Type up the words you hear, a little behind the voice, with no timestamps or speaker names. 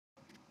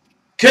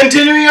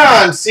Continuing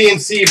on,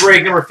 CNC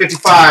break number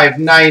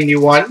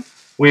 5591.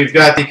 We've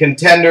got the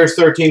Contenders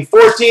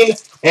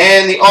 13-14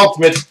 and the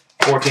Ultimate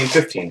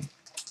 14-15.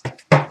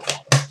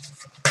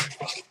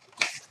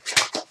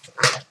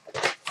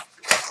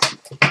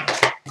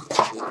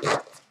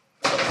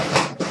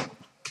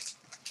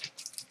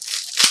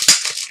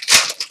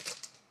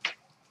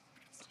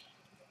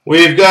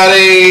 We've got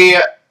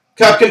a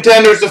Cup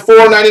Contenders to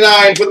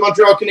 $4.99 for the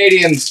Montreal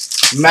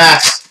Canadiens.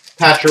 Max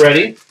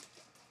Pacioretty.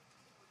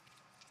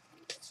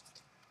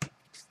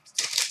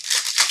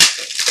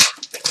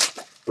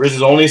 Riz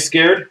is only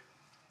scared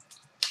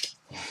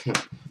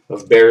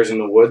of bears in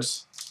the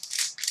woods.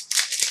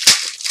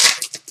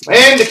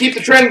 And to keep the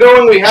trend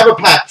going, we have a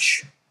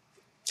patch.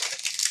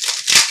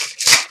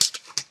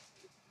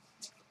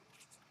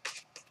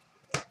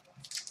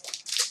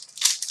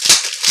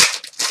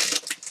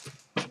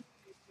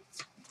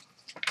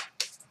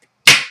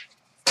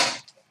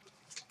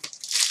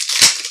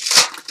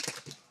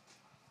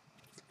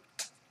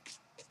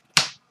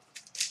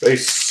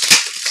 Base.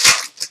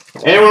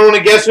 Anyone want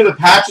to guess who the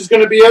patch is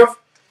going to be of?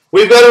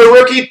 We've got a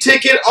rookie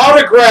ticket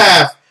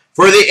autograph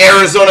for the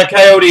Arizona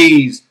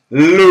Coyotes,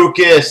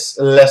 Lucas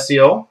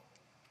Lesio.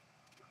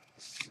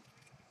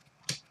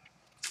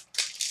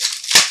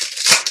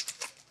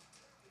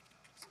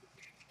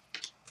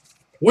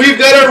 We've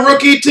got a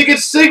rookie ticket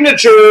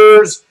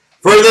signatures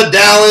for the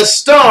Dallas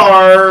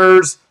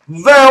Stars,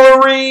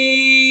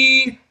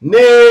 Valeri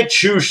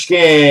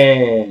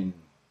Nichushkin.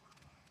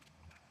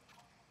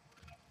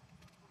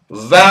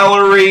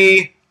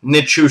 Valeri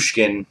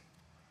Nichushkin.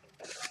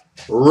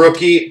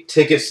 Rookie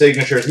ticket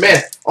signatures.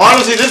 Man,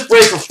 honestly, this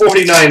break for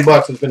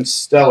 $49 has been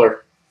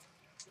stellar.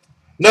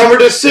 Number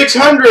to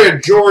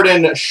 600,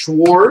 Jordan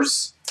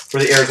Schwartz for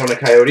the Arizona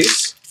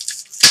Coyotes.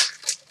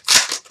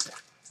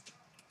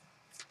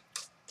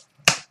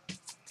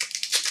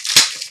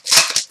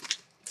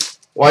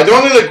 Well, I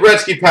don't think the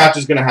Gretzky patch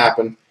is going to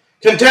happen.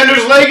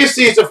 Contenders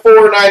Legacies to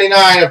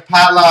 $4.99 of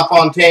Pat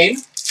LaFontaine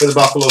for the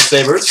Buffalo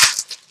Sabres.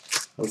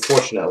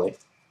 Unfortunately.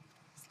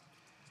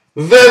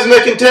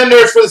 Vezina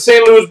Contenders for the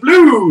St. Louis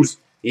Blues,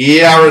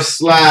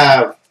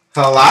 Yaroslav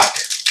Halak.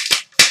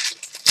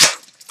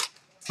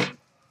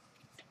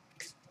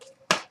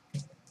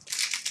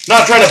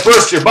 Not trying to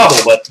burst your bubble,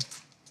 but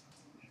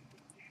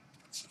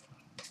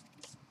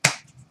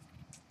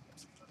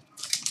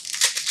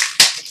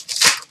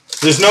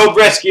there's no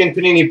Gretzky and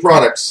Panini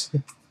products.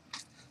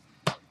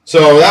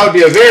 So that would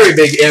be a very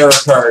big error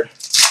card.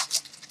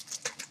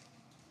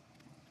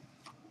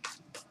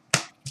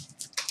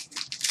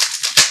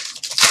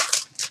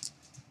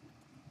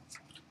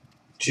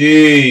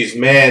 Jeez,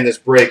 man, this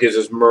break is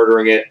just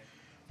murdering it.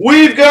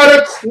 We've got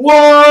a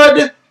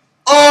quad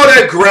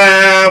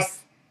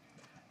autograph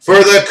for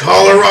the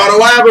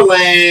Colorado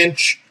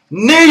Avalanche,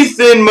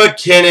 Nathan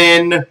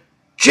MacKinnon,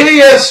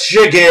 J.S.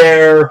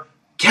 Giguère,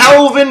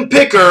 Calvin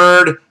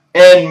Pickard,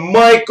 and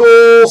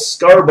Michael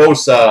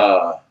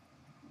Scarbosa.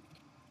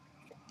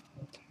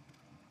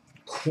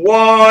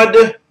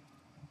 Quad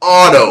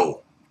auto.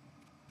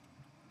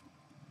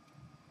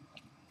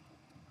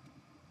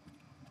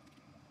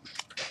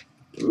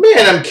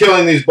 Man, I'm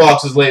killing these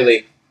boxes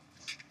lately.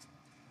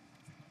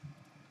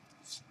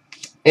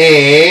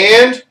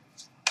 And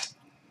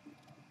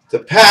the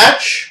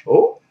patch.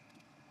 Oh.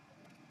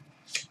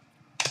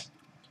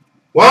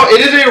 Well,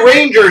 it is a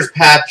Rangers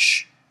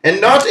patch,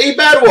 and not a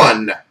bad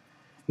one.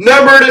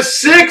 Number to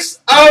 6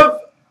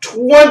 of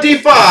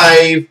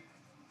 25.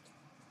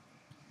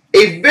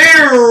 A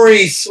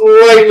very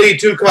slightly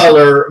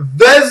two-color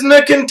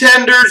Vezina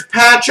Contenders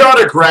patch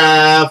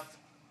autograph.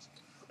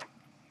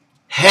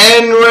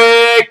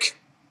 Henrik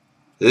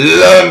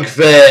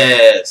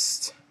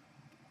Lundqvist.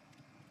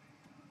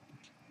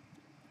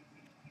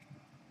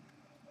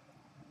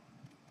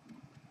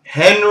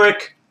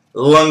 Henrik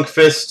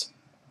Lundqvist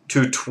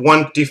to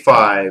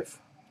 25.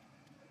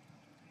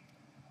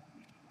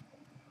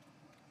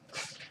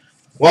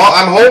 Well,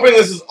 I'm hoping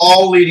this is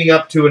all leading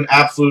up to an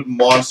absolute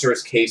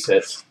monstrous case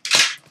hit.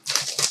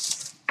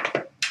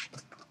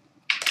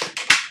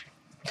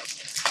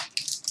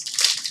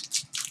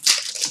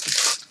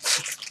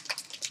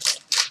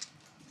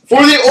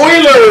 For the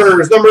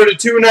Oilers, number to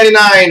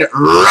 299,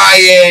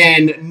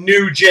 Ryan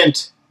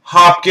Nugent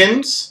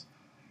Hopkins.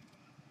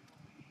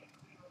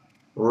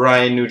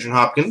 Ryan Nugent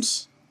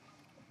Hopkins.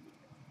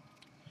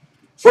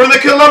 For the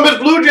Columbus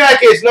Blue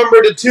Jackets,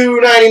 number to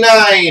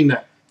 299,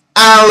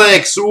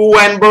 Alex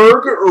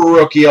Wenberg,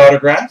 rookie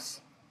autograph.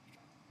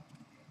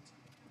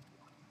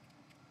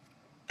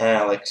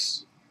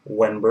 Alex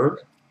Wenberg.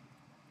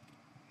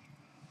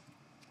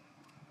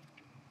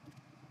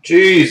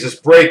 Jeez, this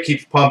break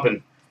keeps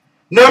pumping.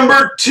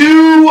 Number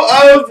 2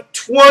 of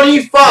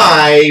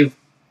 25,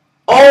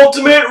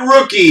 Ultimate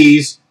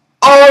Rookies,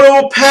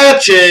 Auto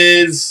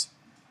Patches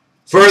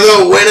for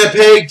the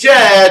Winnipeg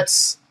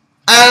Jets,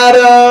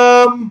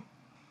 Adam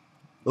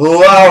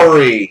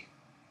Lowry.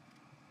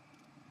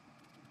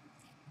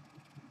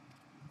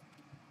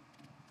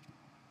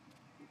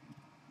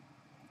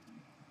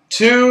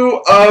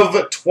 Two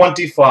of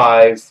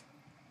 25,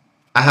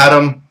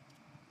 Adam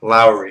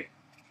Lowry.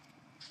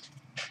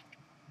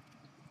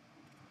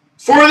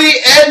 For the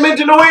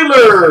Edmonton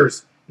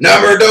Oilers,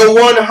 number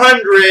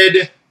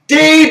 /100,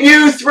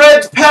 debut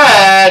threads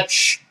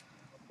patch,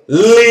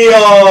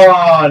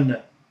 Leon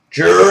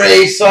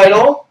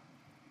Draisaitl.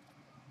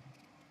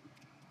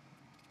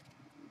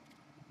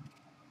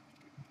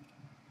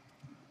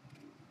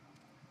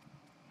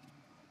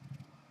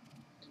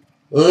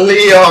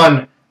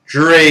 Leon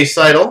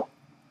Draisaitl.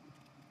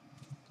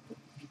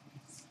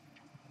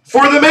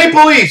 For the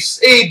Maple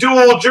Leafs, a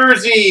dual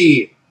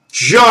jersey,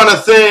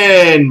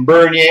 Jonathan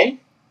Bernier.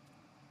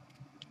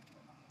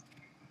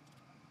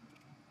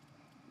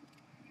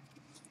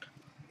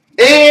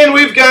 And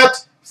we've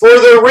got, for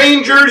the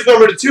Rangers,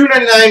 number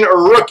 /299,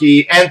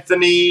 rookie,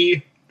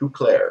 Anthony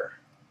Duclair.